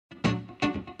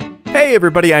Hey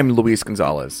everybody, I'm Luis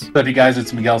Gonzalez. What's up, you guys?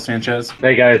 It's Miguel Sanchez.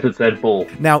 Hey guys, it's Ed Bull.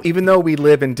 Now, even though we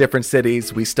live in different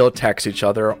cities, we still text each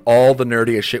other all the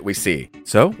nerdiest shit we see.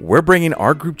 So, we're bringing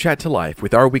our group chat to life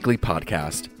with our weekly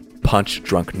podcast, Punch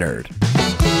Drunk Nerd.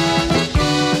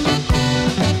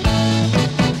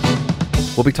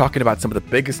 We'll be talking about some of the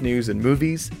biggest news in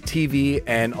movies, TV,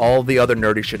 and all the other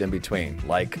nerdy shit in between,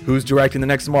 like who's directing the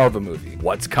next Marvel movie,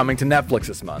 what's coming to Netflix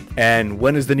this month, and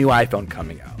when is the new iPhone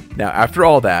coming out. Now, after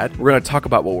all that, we're going to talk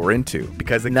about what we're into,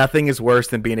 because nothing is worse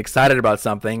than being excited about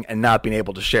something and not being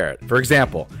able to share it. For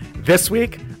example, this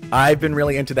week, I've been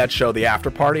really into that show, The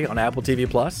After Party, on Apple TV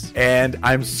Plus, and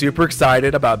I'm super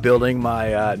excited about building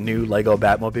my new Lego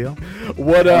Batmobile.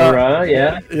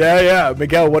 Yeah.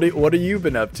 Miguel, what have you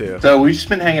been up to? So we've just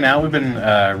been hanging out. We've been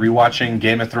rewatching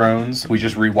Game of Thrones. We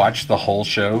just rewatched the whole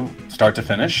show, start to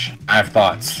finish. I have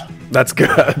thoughts. That's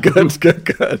good.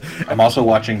 Good. I'm also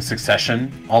watching Succession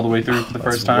all the way through for the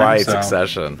first time. Right, so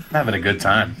Succession. I'm having a good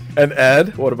time. And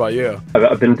Ed, what about you?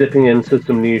 I've been dipping into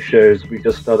some new shows. We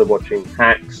just started watching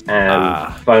Hacks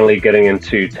and finally getting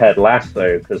into Ted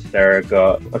Lasso because Sarah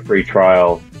got a free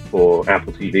trial for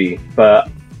Apple TV.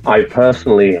 But I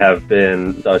personally have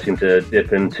been starting to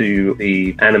dip into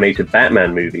the animated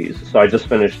Batman movies. So I just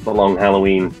finished The Long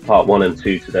Halloween Part 1 and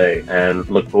 2 today and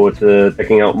look forward to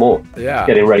checking out more. Yeah.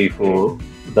 Getting ready for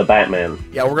the Batman.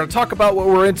 Yeah, we're going to talk about what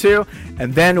we're into,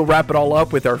 and then we'll wrap it all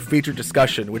up with our feature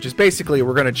discussion, which is basically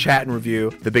we're going to chat and review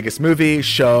the biggest movie,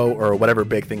 show, or whatever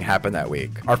big thing happened that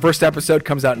week. Our first episode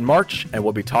comes out in March, and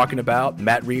we'll be talking about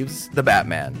Matt Reeves' The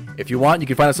Batman. If you want, you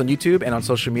can find us on YouTube and on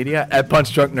social media at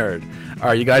Punch Drunk Nerd. All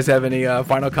right, you guys have any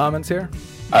final comments here?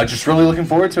 Just really looking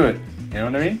forward to it. You know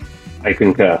what I mean? I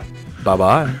concur.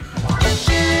 Bye-bye.